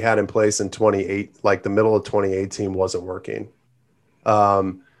model that we had in place in 2008, like the middle of 2018, wasn't working.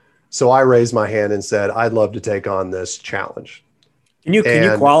 So I raised my hand and said, I'd love to take on this challenge. Can you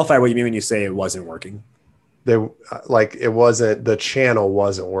qualify what you mean when you say it wasn't working? The channel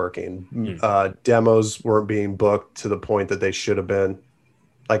wasn't working. Demos weren't being booked to the point that they should have been.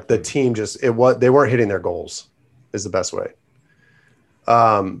 Like the team they weren't hitting their goals is the best way.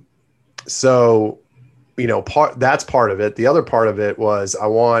 So, that's part of it. The other part of it was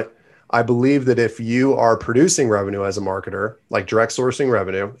I believe that if you are producing revenue as a marketer, like direct sourcing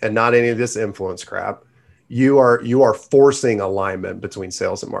revenue and not any of this influence crap, you are forcing alignment between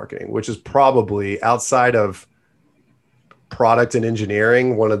sales and marketing, which is probably outside of product and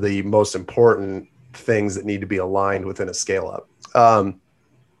engineering, one of the most important things that need to be aligned within a scale up.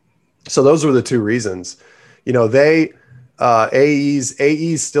 So those were the two reasons.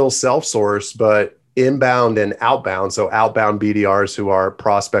 AEs still self-source, but inbound and outbound. So outbound BDRs who are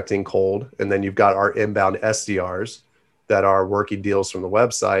prospecting cold, and then you've got our inbound SDRs that are working deals from the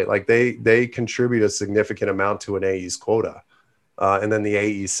website. Like they contribute a significant amount to an AE's quota, and then the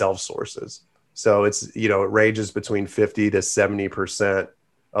AE self-sources. So it ranges between 50 to 70%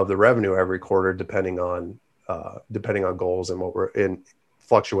 of the revenue every quarter, depending on goals and what we're in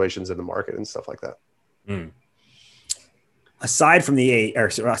fluctuations in the market and stuff like that. Aside from the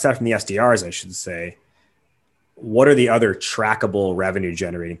SDRs, I should say, what are the other trackable revenue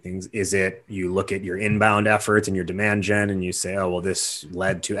generating things? Is it you look at your inbound efforts and your demand gen and you say, oh, well, this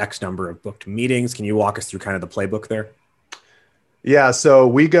led to X number of booked meetings. Can you walk us through kind of the playbook there? Yeah. So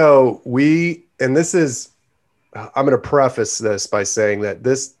I'm going to preface this by saying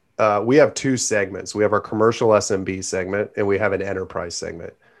that we have two segments. We have our commercial SMB segment and we have an enterprise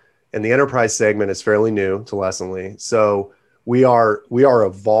segment. And the enterprise segment is fairly new to Lessonly. So we are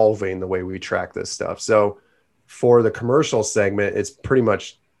evolving the way we track this stuff. So for the commercial segment, it's pretty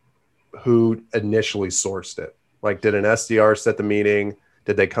much who initially sourced it. Like, did an SDR set the meeting?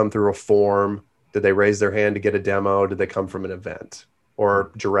 Did they come through a form? Did they raise their hand to get a demo? Did they come from an event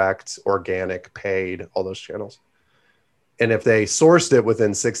or direct, organic, paid, all those channels? And if they sourced it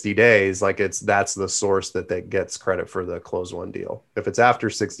within 60 days, that's the source that gets credit for the close one deal. If it's after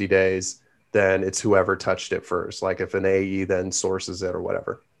 60 days, then it's whoever touched it first. Like if an AE then sources it or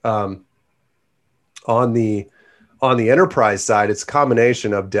whatever. On the enterprise side, it's a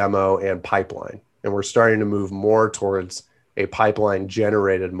combination of demo and pipeline. And we're starting to move more towards a pipeline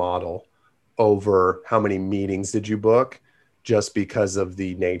generated model over how many meetings did you book, just because of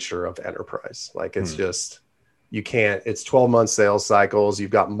the nature of enterprise. Like it's it's 12-month sales cycles.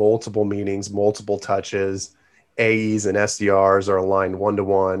 You've got multiple meetings, multiple touches. AEs and SDRs are aligned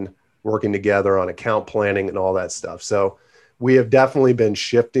one-to-one, working together on account planning and all that stuff. So we have definitely been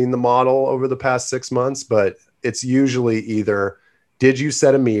shifting the model over the past 6 months, but it's usually either, did you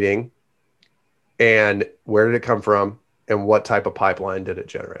set a meeting and where did it come from and what type of pipeline did it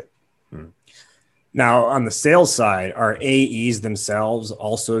generate? Now, on the sales side, are AEs themselves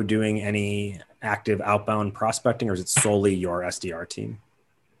also doing any active outbound prospecting, or is it solely your SDR team?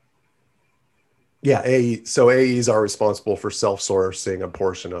 Yeah, so AEs are responsible for self-sourcing a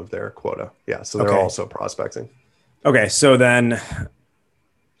portion of their quota. Yeah, so they're also prospecting. Okay, so then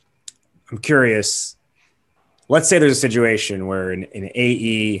I'm curious. Let's say there's a situation where an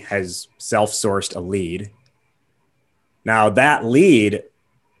AE has self-sourced a lead. Now that lead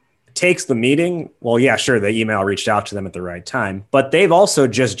takes the meeting. Well, yeah, sure, the email reached out to them at the right time, but they've also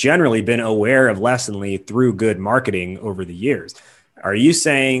just generally been aware of Lessonly through good marketing over the years. Are you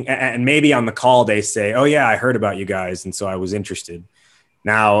saying, and maybe on the call they say, oh yeah, I heard about you guys, and so I was interested.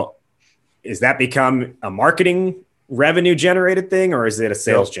 Now, is that become a marketing revenue generated thing, or is it a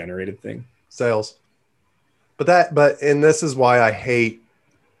sales generated thing? Sales. And this is why I hate,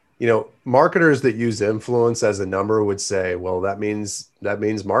 marketers that use influence as a number would say, well, that means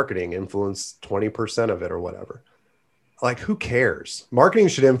marketing influence 20% of it or whatever. Like, who cares? Marketing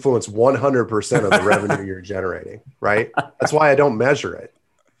should influence 100% of the revenue you're generating, right? That's why I don't measure it.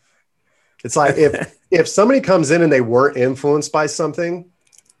 It's like if somebody comes in and they weren't influenced by something,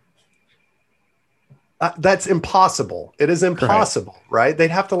 that's impossible. It is impossible, right? They'd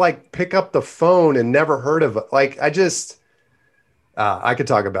have to like pick up the phone and never heard of it. Like, I could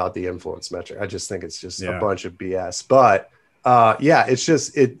talk about the influence metric. I just think it's just a bunch of BS. But it's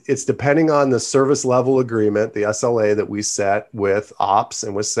just it's depending on the service level agreement, the SLA that we set with ops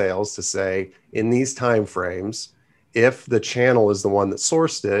and with sales to say in these timeframes, if the channel is the one that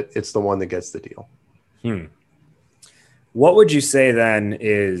sourced it, it's the one that gets the deal. What would you say then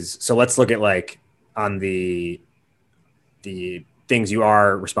is, so let's look at like on the things you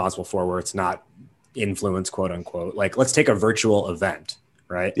are responsible for where it's not influence, quote unquote, like let's take a virtual event,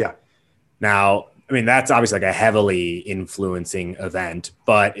 right? Yeah. Now, I mean, that's obviously like a heavily influencing event,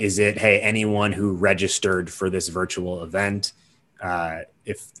 but is it, hey, anyone who registered for this virtual event,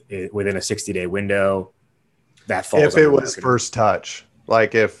 within a 60-day window, that falls if it was marketing. First touch,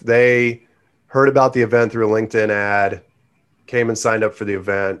 like if they heard about the event through a LinkedIn ad, came and signed up for the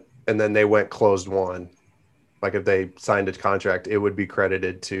event, and then they went closed one, like if they signed a contract, it would be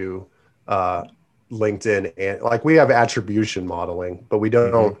credited to LinkedIn. And like we have attribution modeling, but we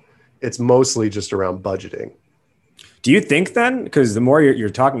don't, it's mostly just around budgeting. Do you think then, because the more you're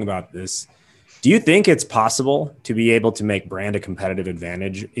talking about this, do you think it's possible to be able to make brand a competitive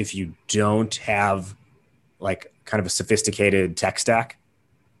advantage if you don't have like kind of a sophisticated tech stack?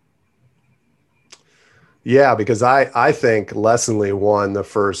 Yeah, because I think Lessonly won the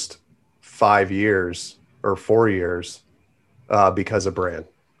first 5 years or 4 years because of brand.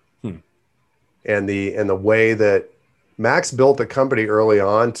 And the way that Max built the company early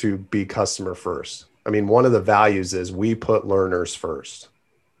on to be customer first. I mean, one of the values is we put learners first.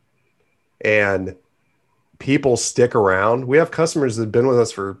 And people stick around. We have customers that have been with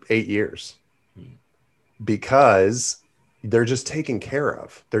us for 8 years because they're just taken care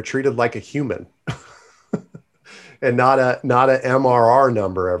of. They're treated like a human and not a MRR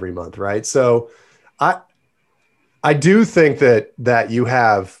number every month, right? So I do think that you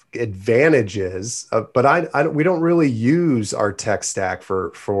have advantages, but we don't really use our tech stack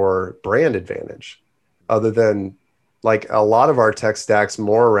for brand advantage, other than like a lot of our tech stack's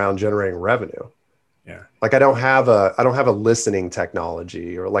more around generating revenue. Yeah, like I don't have a listening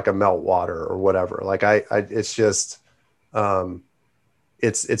technology or like a Meltwater or whatever. Like it's just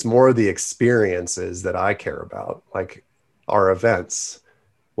it's more of the experiences that I care about, like our events,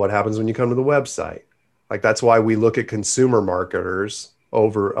 what happens when you come to the website. Like that's why we look at consumer marketers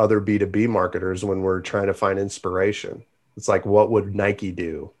over other B2B marketers when we're trying to find inspiration. It's like, what would Nike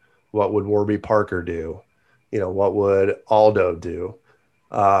do? What would Warby Parker do? What would Aldo do?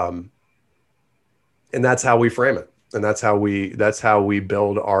 And that's how we frame it. And that's how we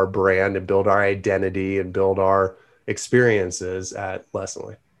build our brand and build our identity and build our experiences at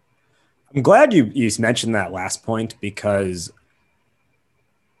Lessonly. I'm glad you mentioned that last point, because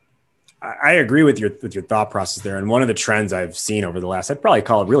I agree with your thought process there. And one of the trends I've seen over the last, I'd probably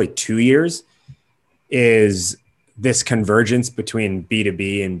call it really 2 years, is this convergence between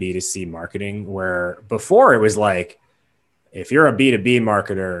B2B and B2C marketing, where before it was like, if you're a B2B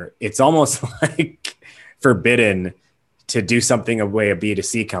marketer, it's almost like forbidden to do something the way a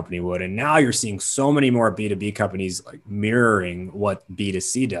B2C company would. And now you're seeing so many more B2B companies like mirroring what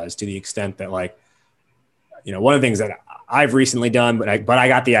B2C does, to the extent that like, one of the things that I've recently done, but I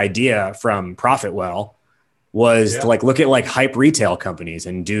got the idea from Profitwell, was to like look at like hype retail companies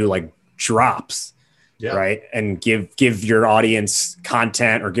and do like drops, right? And give your audience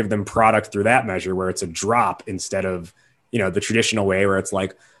content or give them product through that measure, where it's a drop instead of, the traditional way where it's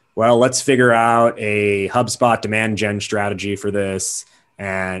like, well, let's figure out a HubSpot demand gen strategy for this,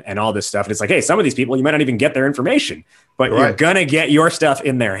 and all this stuff. And it's like, hey, some of these people, you might not even get their information, but Right. you're going to get your stuff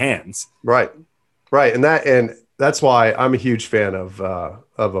in their hands. Right. Right. And that's why I'm a huge fan of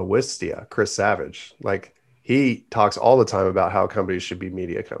Wistia, Chris Savage. Like, he talks all the time about how companies should be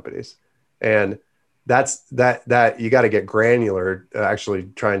media companies. And that you got to get granular, actually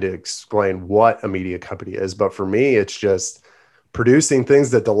trying to explain what a media company is. But for me, it's just producing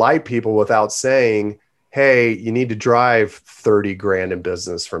things that delight people without saying, hey, you need to drive 30 grand in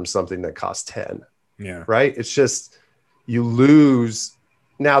business from something that costs 10. Yeah. Right. It's just, you lose.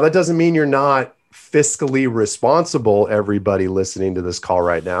 Now, that doesn't mean you're not fiscally responsible. Everybody listening to this call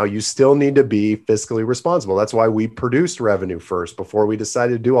right now, you still need to be fiscally responsible. That's why we produced revenue first before we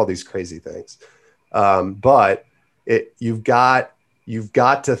decided to do all these crazy things. But you've got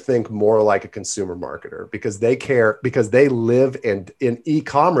to think more like a consumer marketer, because they care, because they live, and in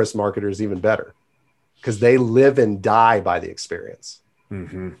e-commerce marketers even better, because they live and die by the experience.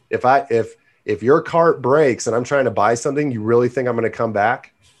 Mm-hmm. If your cart breaks and I'm trying to buy something, you really think I'm going to come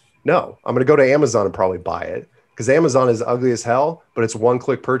back? No, I'm going to go to Amazon and probably buy it, because Amazon is ugly as hell, but it's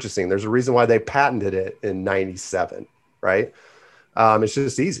one-click purchasing. There's a reason why they patented it in 97, right? It's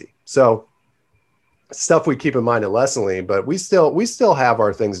just easy. So stuff we keep in mind at Lessonly, but we still have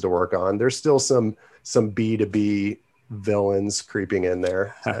our things to work on. There's still some B2B villains creeping in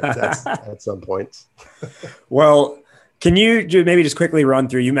there at some point. Well, can you maybe just quickly run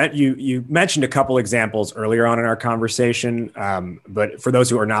through, you mentioned a couple examples earlier on in our conversation, but for those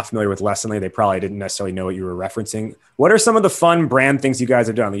who are not familiar with Lessonly, they probably didn't necessarily know what you were referencing. What are some of the fun brand things you guys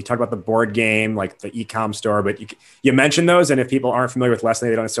have done? You talked about the board game, like the e-com store, but you mentioned those, and if people aren't familiar with Lessonly,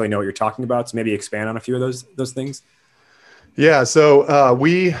 they don't necessarily know what you're talking about. So maybe expand on a few of those things. Yeah. So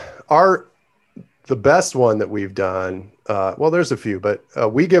the best one that we've done, well, there's a few, but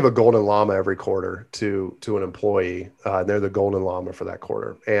we give a golden llama every quarter to an employee. They're the golden llama for that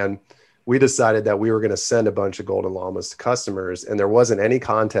quarter. And we decided that we were going to send a bunch of golden llamas to customers, and there wasn't any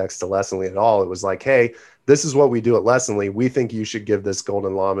context to Lessonly at all. It was like, hey, this is what we do at Lessonly. We think you should give this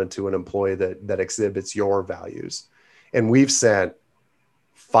golden llama to an employee that exhibits your values. And we've sent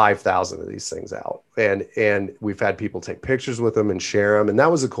 5,000 of these things out, and we've had people take pictures with them and share them. And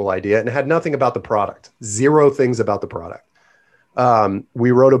that was a cool idea. And it had nothing about the product, zero things about the product. We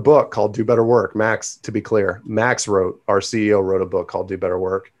wrote a book called Do Better Work. Max, to be clear, our CEO wrote a book called Do Better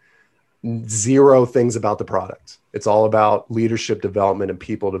Work. Zero things about the product. It's all about leadership development and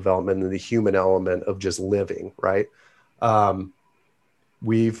people development and the human element of just living, right?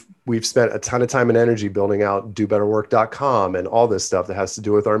 We've spent a ton of time and energy building out dobetterwork.com and all this stuff that has to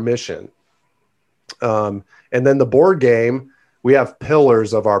do with our mission. And then the board game, we have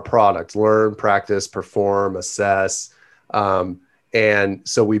pillars of our product: learn, practice, perform, assess. And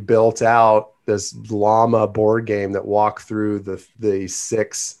so we built out this llama board game that walked through the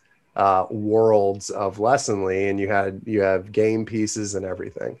 6 worlds of Lessonly, and you have game pieces and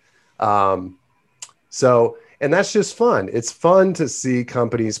everything. And that's just fun. It's fun to see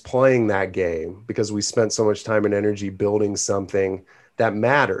companies playing that game, because we spent so much time and energy building something that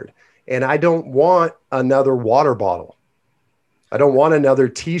mattered. And I don't want another water bottle. I don't want another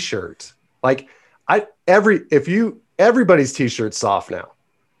t-shirt. Like everybody's t-shirt's soft now.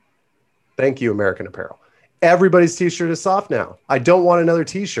 Thank you, American Apparel. Everybody's t-shirt is soft now. I don't want another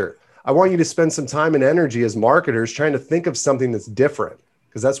t-shirt. I want you to spend some time and energy as marketers trying to think of something that's different,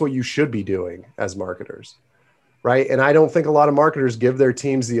 because that's what you should be doing as marketers. Right. And I don't think a lot of marketers give their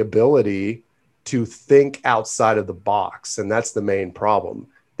teams the ability to think outside of the box. And that's the main problem.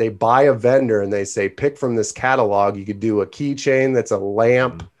 They buy a vendor and they say, pick from this catalog. You could do a keychain that's a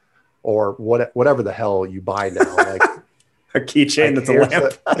lamp, or whatever the hell you buy now. Like a keychain that's a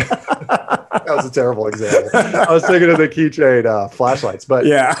lamp. That was a terrible example. I was thinking of the keychain flashlights, but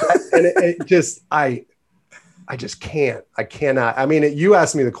yeah. And it just, I just can't. I cannot. I mean, you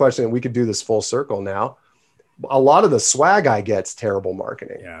asked me the question, and we could do this full circle now. A lot of the swag I get's terrible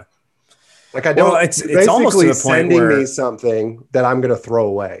marketing. Yeah. Like I don't, it's almost to the point sending where me something that I'm going to throw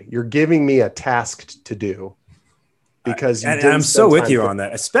away. You're giving me a task to do, because and I'm so with you on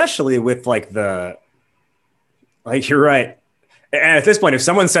that, especially with you're right. And at this point, if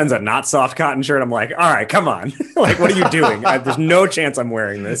someone sends a not soft cotton shirt, I'm like, all right, come on. Like, what are you doing? There's no chance I'm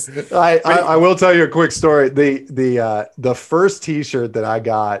wearing this. I will tell you a quick story. The first t-shirt that I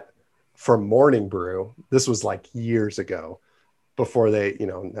got from Morning Brew, this was like years ago, before they,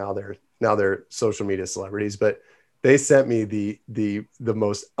 now they're social media celebrities, but they sent me the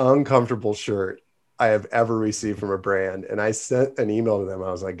most uncomfortable shirt I have ever received from a brand. And I sent an email to them. I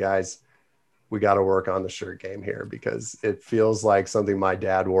was like, guys, we got to work on the shirt game here, because it feels like something my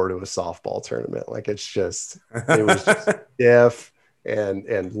dad wore to a softball tournament. Like it was just stiff.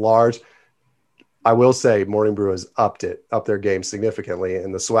 and large. I will say Morning Brew has upped their game significantly,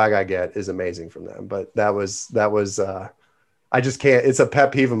 and the swag I get is amazing from them. But that was I just can't. It's a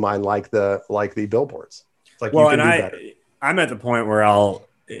pet peeve of mine, like the billboards. It's like, well, you can and do better. I'm at the point where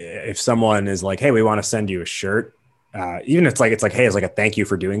if someone is like, hey, we want to send you a shirt, even if it's like, hey, it's like a thank you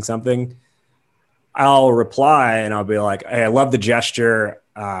for doing something, I'll reply and I'll be like, hey, I love the gesture.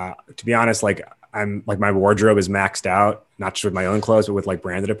 To be honest, like I'm like, my wardrobe is maxed out, not just with my own clothes, but with like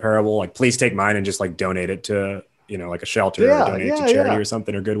branded apparel. Like, please take mine and just like donate it to, like a shelter, or donate it to charity or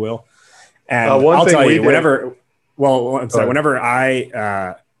something, or Goodwill. And I'll tell you, whenever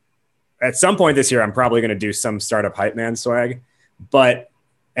I, at some point this year, I'm probably going to do some startup hype man swag,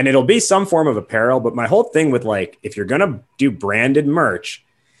 and it'll be some form of apparel. But my whole thing with, like, if you're going to do branded merch,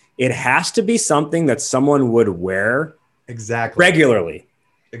 it has to be something that someone would wear regularly.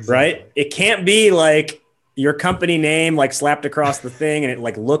 Right? It can't be like your company name like slapped across the thing and it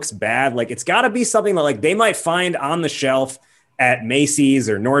like looks bad. Like, it's got to be something that like they might find on the shelf at Macy's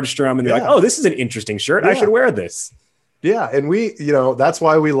or Nordstrom and they're like, oh, this is an interesting shirt. I should wear this. Yeah. And we, that's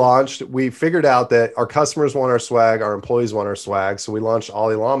why we figured out that our customers want our swag, our employees want our swag. So we launched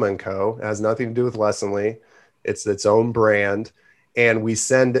Ollie Llama & Co. It has nothing to do with Lessonly. It's its own brand. And we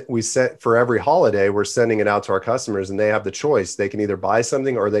send for every holiday, we're sending it out to our customers and they have the choice. They can either buy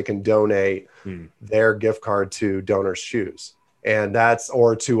something or they can donate their gift card to Donors Shoes. And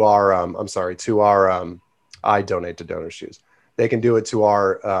or to our, I donate to Donors Shoes. They can do it to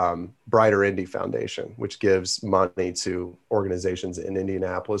our Brighter Indy Foundation, which gives money to organizations in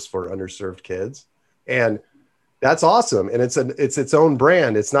Indianapolis for underserved kids. And that's awesome. And it's its own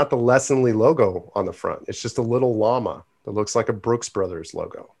brand. It's not the Lessonly logo on the front. It's just a little llama that looks like a Brooks Brothers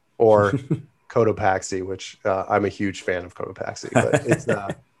logo, or Cotopaxi, which I'm a huge fan of Cotopaxi,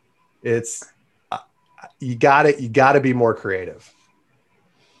 but you got to be more creative.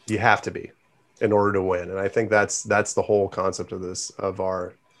 You have to be in order to win. And I think that's the whole concept of this,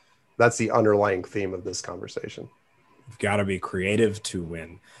 that's the underlying theme of this conversation. You've got to be creative to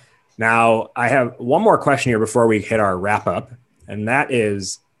win. Now, I have one more question here before we hit our wrap up. And that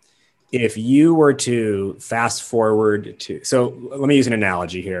is, if you were to fast forward so let me use an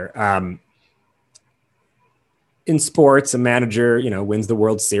analogy here. In sports, a manager, wins the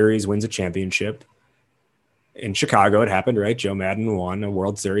World Series, wins a championship. In Chicago, it happened, right? Joe Madden won a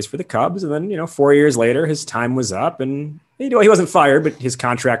World Series for the Cubs. And then, 4 years later, his time was up and, he wasn't fired, but his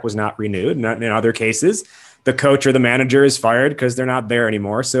contract was not renewed. And in other cases, the coach or the manager is fired because they're not there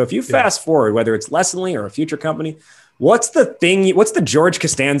anymore. So if you fast forward, whether it's Lessonly or a future company, what's the George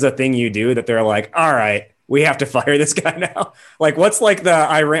Costanza thing you do that they're like, all right, we have to fire this guy now? Like, what's like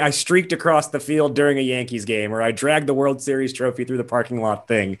I streaked across the field during a Yankees game, or I dragged the World Series trophy through the parking lot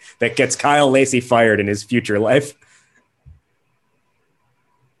thing that gets Kyle Lacey fired in his future life?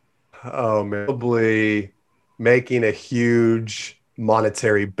 Oh, man. Probably making a huge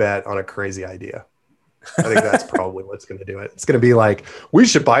monetary bet on a crazy idea. I think that's probably what's going to do it. It's going to be like, we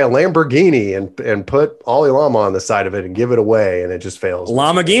should buy a Lamborghini and put Ollie Llama on the side of it and give it away. And it just fails.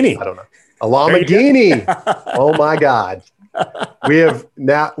 Lamborghini. I don't know. A Lamborghini. Oh my God. We're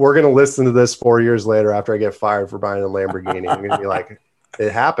going to listen to this 4 years later after I get fired for buying a Lamborghini. I'm going to be like,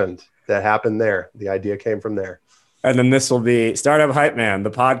 it happened. That happened there. The idea came from there. And then this will be Startup Hype Man,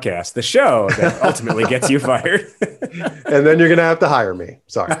 the podcast, the show that ultimately gets you fired. And then you're going to have to hire me.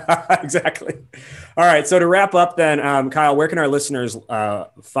 Sorry. Exactly. All right. So to wrap up then, Kyle, where can our listeners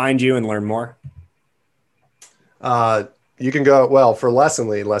find you and learn more? You can go, for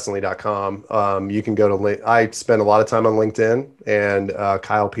Lessonly.com. You can go to, I spend a lot of time on LinkedIn, and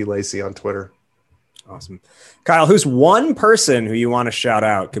Kyle P. Lacey on Twitter. Awesome. Kyle, who's one person who you want to shout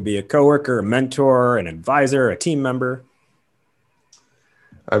out? Could be a coworker, a mentor, an advisor, a team member.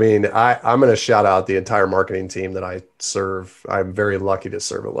 I mean, I'm going to shout out the entire marketing team that I serve. I'm very lucky to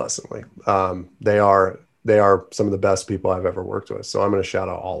serve at Lessonly. They are some of the best people I've ever worked with. So I'm going to shout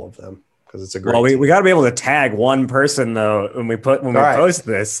out all of them because it's a great team. We got to be able to tag one person though when we post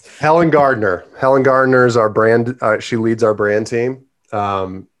this. Helen Gardner. Helen Gardner is our brand. She leads our brand team.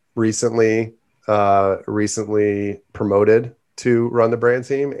 Recently promoted to run the brand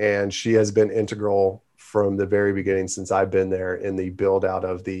team, and she has been integral from the very beginning since I've been there in the build out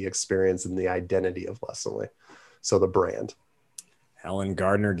of the experience and the identity of Lessonly. So the brand. Helen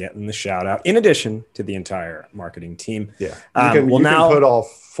Gardner getting the shout out in addition to the entire marketing team. Yeah. You can put all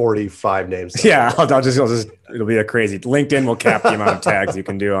 45 names. Yeah. I'll just, it'll be a crazy LinkedIn will cap the amount of tags you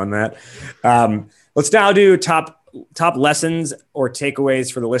can do on that. Let's now do top lessons or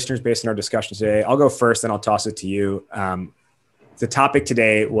takeaways for the listeners based on our discussion today. I'll go first, then I'll toss it to you. The topic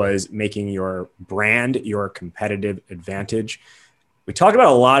today was making your brand your competitive advantage. We talked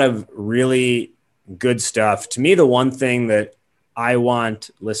about a lot of really good stuff. To me, the one thing that I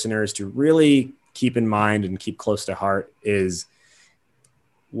want listeners to really keep in mind and keep close to heart is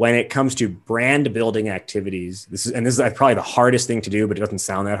when it comes to brand building activities, this is probably the hardest thing to do, but it doesn't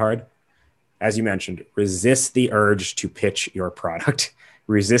sound that hard. As you mentioned, resist the urge to pitch your product.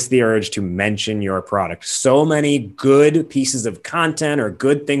 Resist the urge to mention your product. So many good pieces of content or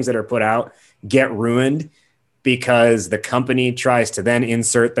good things that are put out get ruined because the company tries to then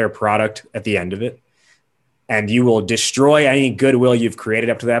insert their product at the end of it. And you will destroy any goodwill you've created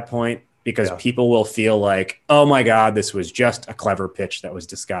up to that point because people will feel like, oh my God, this was just a clever pitch that was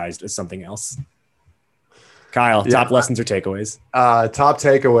disguised as something else. Kyle, top lessons or takeaways? Top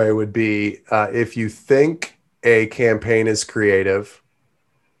takeaway would be if you think a campaign is creative,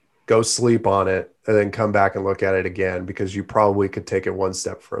 go sleep on it and then come back and look at it again because you probably could take it one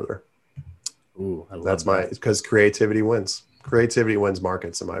step further. Ooh, because creativity wins. Creativity wins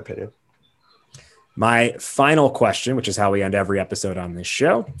markets, in my opinion. My final question, which is how we end every episode on this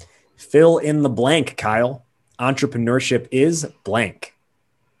show. Fill in the blank, Kyle. Entrepreneurship is blank.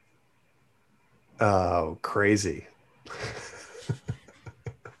 Oh, crazy.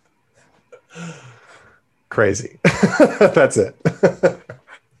 Crazy. That's it.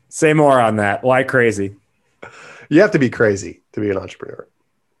 Say more on that. Why crazy? You have to be crazy to be an entrepreneur.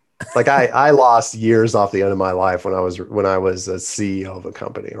 Like I lost years off the end of my life when I was a CEO of a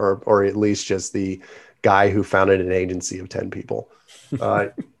company, or at least just the guy who founded an agency of 10 people.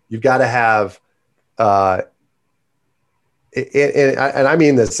 You've got to have, and I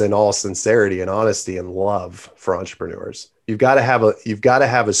mean this in all sincerity and honesty and love for entrepreneurs. You've got to have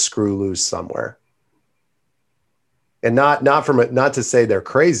a screw loose somewhere, and not to say they're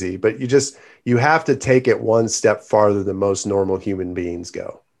crazy, but you have to take it one step farther than most normal human beings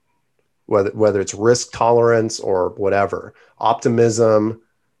go. Whether it's risk tolerance or whatever, optimism,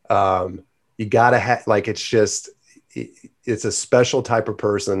 you got to have, like, it's a special type of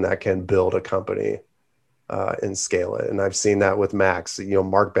person that can build a company and scale it. And I've seen that with Max.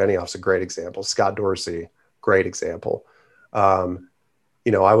 Mark Benioff's a great example. Scott Dorsey, great example. I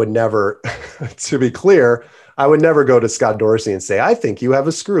would never, to be clear, I would never go to Scott Dorsey and say, I think you have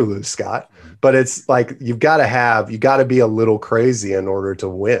a screw loose, Scott. But it's like, you got to be a little crazy in order to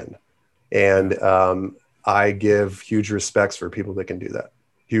win. And I give huge respects for people that can do that.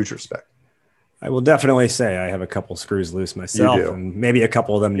 Huge respect. I will definitely say I have a couple screws loose myself, and maybe a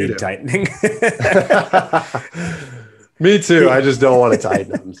couple of them need tightening. Me too. I just don't want to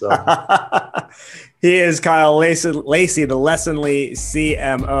tighten them. So. He is Kyle Lacey, the Lessonly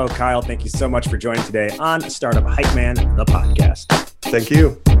CMO. Kyle, thank you so much for joining today on Startup Hype Man, the podcast. Thank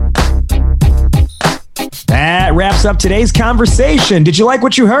you. That wraps up today's conversation. Did you like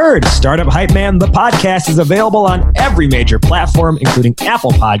what you heard? Startup Hype Man, the podcast, is available on every major platform, including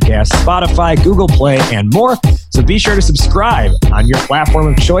Apple Podcasts, Spotify, Google Play, and more. So be sure to subscribe on your platform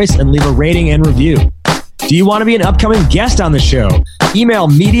of choice and leave a rating and review. Do you want to be an upcoming guest on the show? Email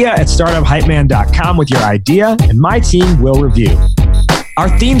media@startuphypeman.com with your idea, and my team will review. Our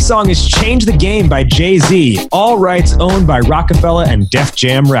theme song is Change the Game by Jay-Z, all rights owned by Rockefeller and Def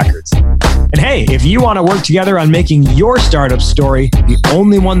Jam Records. And hey, if you want to work together on making your startup story the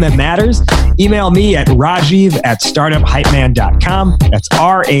only one that matters, email me at rajiv@startuphypeman.com. That's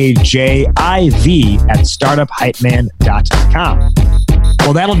RAJIV@startuphypeman.com.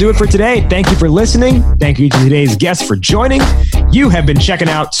 Well, that'll do it for today. Thank you for listening. Thank you to today's guests for joining. You have been checking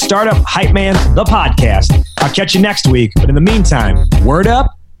out Startup Hype Man, the podcast. I'll catch you next week. But in the meantime, word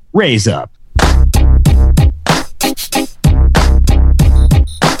up, raise up.